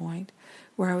turning point,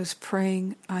 where I was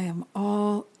praying, I am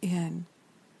all in,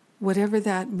 whatever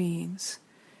that means.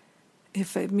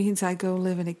 If it means I go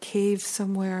live in a cave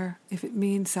somewhere, if it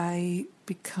means I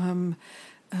become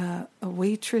a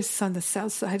waitress on the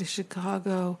south side of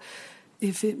Chicago,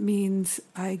 if it means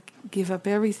I give up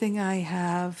everything I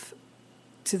have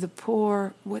to the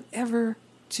poor, whatever,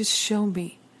 just show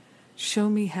me. Show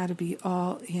me how to be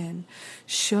all in.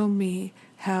 Show me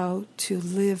how to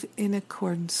live in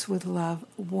accordance with love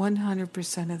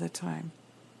 100% of the time.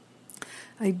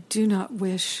 I do not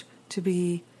wish to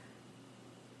be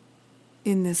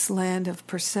in this land of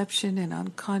perception and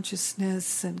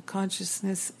unconsciousness and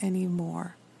consciousness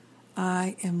anymore.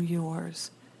 I am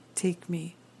yours. Take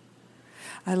me.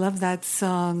 I love that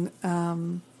song.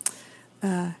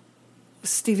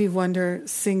 Stevie Wonder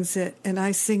sings it, and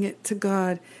I sing it to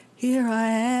God. Here I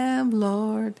am,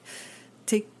 Lord.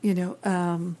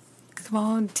 Come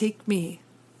on, take me.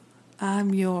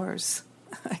 I'm yours.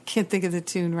 I can't think of the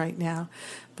tune right now,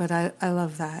 but I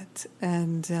love that.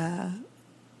 And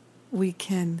we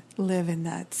can live in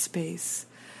that space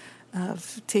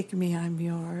of take me, I'm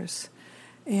yours,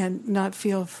 and not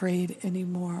feel afraid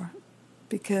anymore,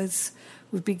 because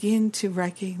we begin to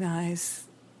recognize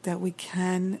that we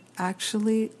can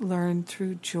actually learn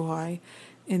through joy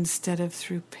instead of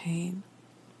through pain.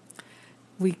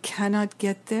 We cannot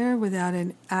get there without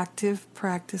an active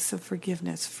practice of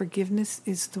forgiveness. Forgiveness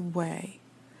is the way.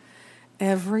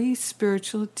 Every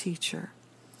spiritual teacher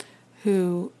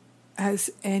who has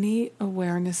any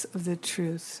awareness of the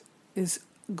truth is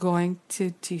going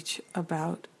to teach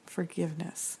about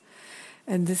forgiveness.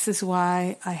 And this is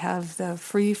why I have the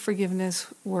free forgiveness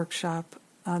workshop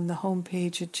on the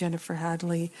homepage at Jennifer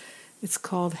Hadley. It's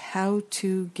called How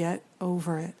to Get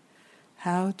Over It.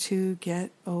 How to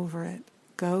Get Over It.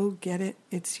 Go get it.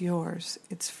 It's yours.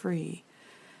 It's free.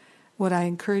 what I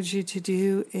encourage you to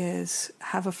do is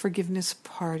have a forgiveness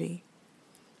party.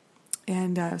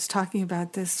 And I was talking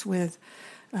about this with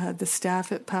the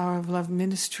staff at Power of Love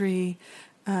Ministry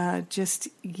just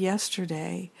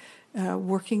yesterday,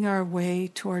 working our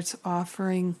way towards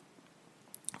offering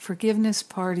forgiveness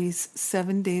parties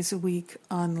 7 days a week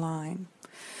online.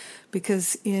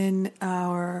 Because in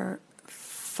our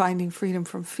Finding Freedom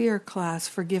from Fear class,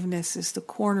 forgiveness is the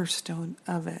cornerstone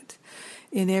of it.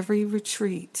 In every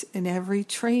retreat, in every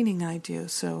training I do,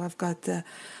 so I've got the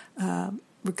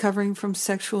Recovering from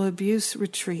Sexual Abuse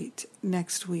retreat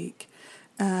next week.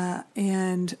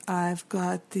 And I've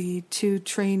got the 2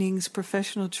 trainings,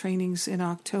 professional trainings in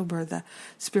October, the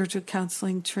Spiritual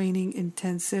Counseling Training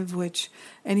Intensive, which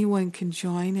anyone can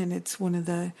join, and it's one of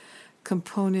the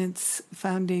components,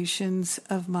 foundations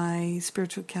of my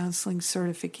Spiritual Counseling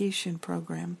Certification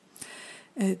Program.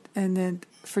 And then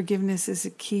forgiveness is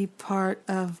a key part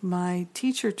of my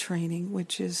teacher training,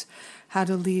 which is how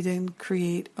to lead and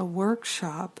create a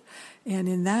workshop. And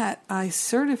in that, I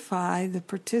certify the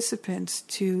participants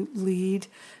to lead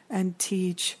and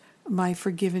teach my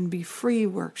Forgive and Be Free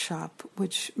workshop,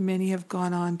 which many have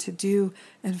gone on to do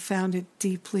and found it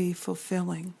deeply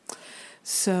fulfilling.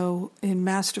 So in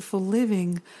Masterful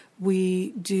Living,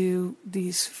 we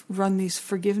run these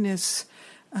forgiveness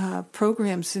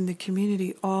programs in the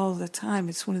community all the time.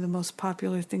 It's one of the most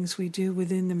popular things we do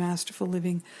within the Masterful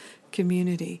Living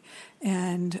community.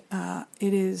 And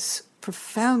it is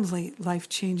profoundly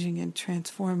life-changing and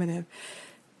transformative.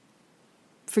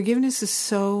 Forgiveness is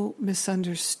so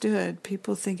misunderstood.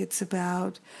 People think it's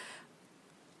about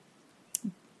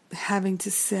having to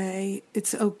say,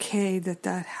 it's okay that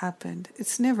happened.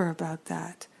 It's never about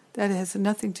that. That has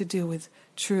nothing to do with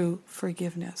true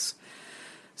forgiveness.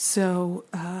 So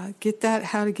get that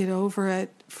How to Get Over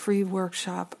It free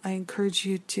workshop. I encourage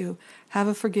you to have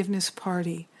a forgiveness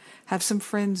party. Have some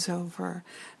friends over.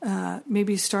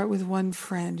 Maybe start with one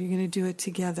friend. You're going to do it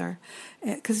together.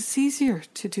 Because it's easier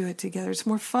to do it together. It's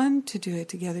more fun to do it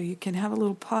together. You can have a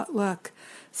little potluck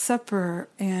supper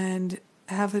and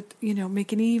have it,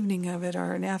 make an evening of it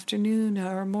or an afternoon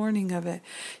or a morning of it.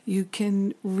 You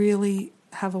can really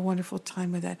have a wonderful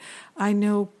time with it. I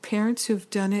know parents who've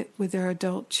done it with their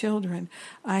adult children.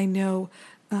 I know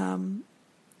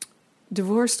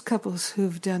divorced couples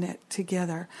who've done it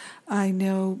together. I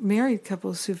know married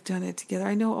couples who've done it together.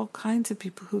 I know all kinds of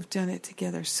people who've done it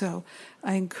together. So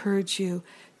I encourage you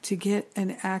to get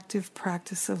an active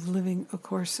practice of living A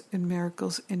Course in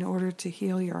Miracles in order to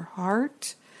heal your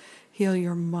heart, heal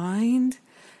your mind,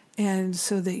 and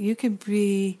so that you can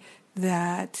be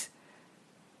that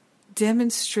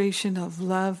demonstration of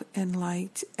love and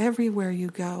light everywhere you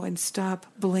go and stop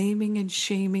blaming and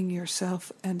shaming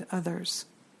yourself and others.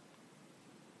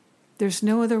 There's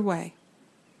no other way.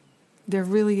 There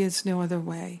really is no other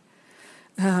way.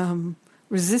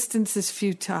 Resistance is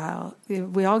futile.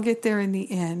 We all get there in the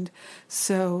end,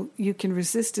 so you can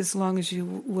resist as long as you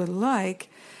would like,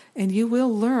 and you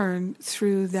will learn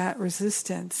through that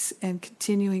resistance and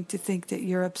continuing to think that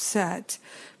you're upset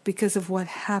because of what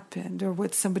happened or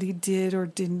what somebody did or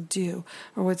didn't do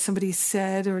or what somebody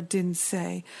said or didn't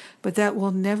say. But that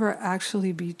will never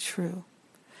actually be true.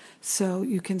 So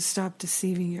you can stop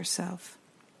deceiving yourself.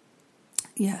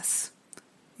 Yes.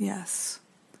 Yes.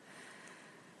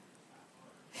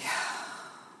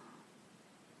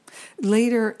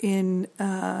 Later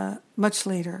much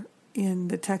later in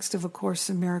the text of A Course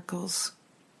in Miracles,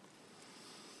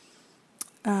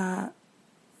 it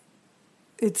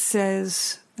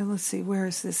says, and let's see, where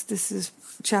is this? This is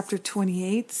chapter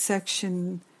 28,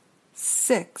 section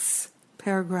 6,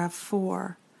 paragraph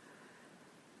 4.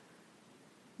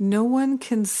 No one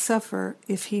can suffer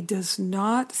if he does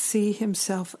not see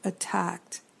himself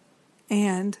attacked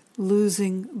and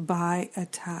losing by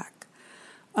attack.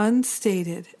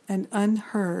 Unstated and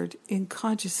unheard in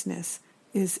consciousness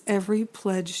is every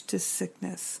pledge to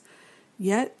sickness.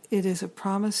 Yet it is a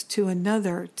promise to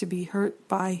another to be hurt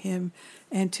by him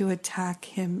and to attack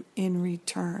him in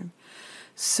return.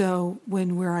 So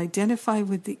when we're identified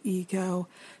with the ego,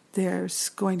 there's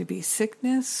going to be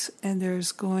sickness and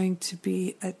there's going to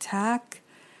be attack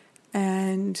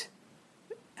and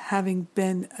having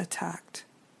been attacked.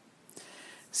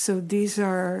 So these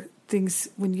are things,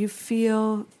 when you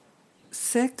feel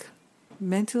sick,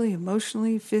 mentally,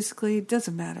 emotionally, physically, it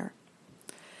doesn't matter.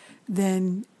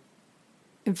 Then,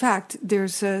 in fact,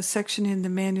 there's a section in the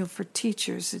Manual for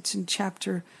Teachers, it's in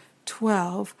chapter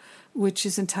 12, which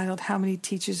is entitled How Many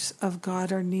Teachers of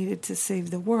God Are Needed to Save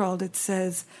the World. It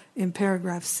says in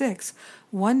paragraph 6,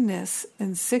 oneness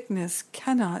and sickness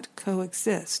cannot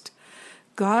coexist.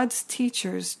 God's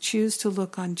teachers choose to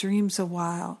look on dreams a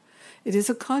while It is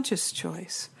a conscious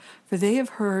choice, for they have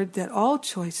heard that all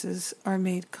choices are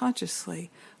made consciously,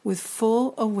 with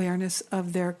full awareness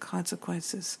of their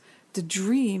consequences. The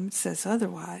dream says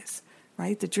otherwise,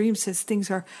 right? The dream says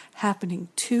things are happening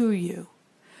to you.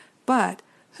 But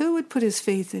who would put his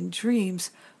faith in dreams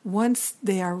once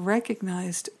they are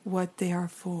recognized what they are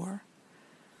for?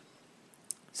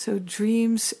 So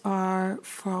dreams are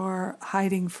for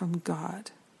hiding from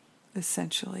God,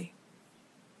 essentially.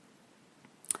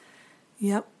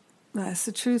 Yep, that's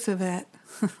the truth of it.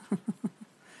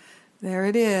 There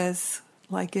it is,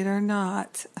 like it or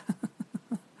not.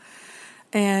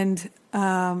 And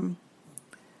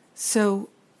so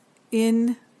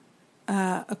in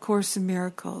A Course in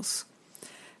Miracles,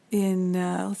 in,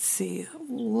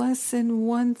 lesson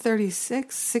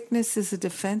 136, sickness is a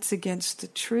defense against the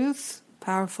truth,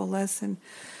 powerful lesson.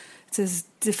 It says,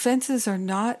 defenses are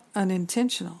not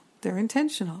unintentional, they're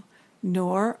intentional,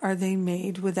 nor are they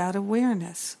made without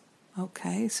awareness.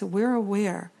 Okay, so we're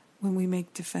aware when we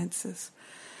make defenses.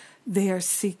 They are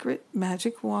secret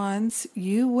magic wands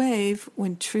you wave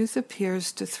when truth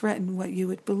appears to threaten what you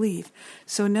would believe.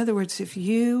 So in other words, if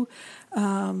you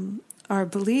are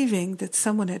believing that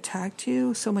someone attacked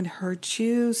you, someone hurt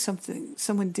you,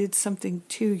 someone did something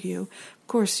to you, of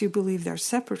course you believe they're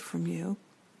separate from you.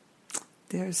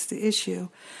 There's the issue.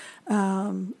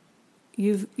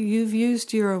 You've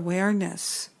used your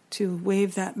awareness to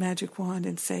wave that magic wand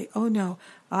and say, oh no,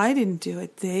 I didn't do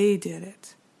it, they did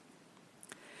it.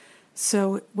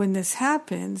 So when this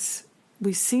happens,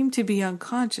 we seem to be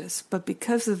unconscious, but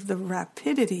because of the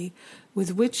rapidity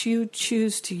with which you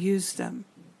choose to use them,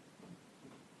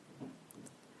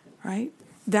 right?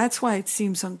 That's why it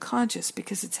seems unconscious,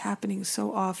 because it's happening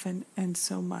so often and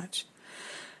so much.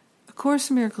 A Course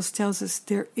in Miracles tells us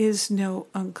there is no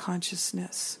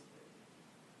unconsciousness.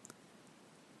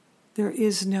 There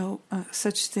is no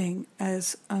such thing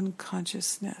as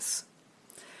unconsciousness.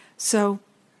 So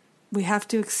we have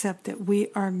to accept that we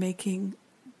are making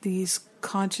these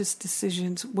conscious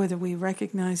decisions, whether we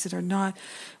recognize it or not.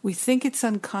 We think it's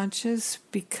unconscious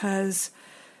because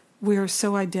we are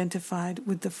so identified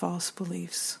with the false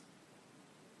beliefs.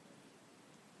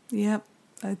 Yep,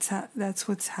 that's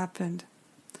what's happened.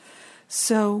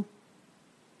 So,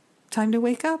 time to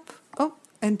wake up. Oh,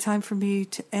 and time for me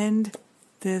to end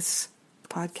this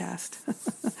podcast.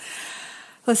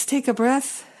 Let's take a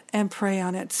breath and pray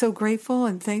on it. So grateful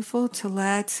and thankful to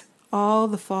let all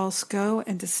the false go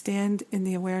and to stand in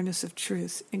the awareness of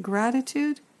truth. In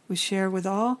gratitude, we share with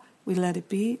all, we let it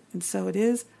be, and so it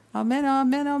is. Amen,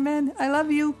 amen, amen. I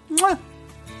love you. Mwah!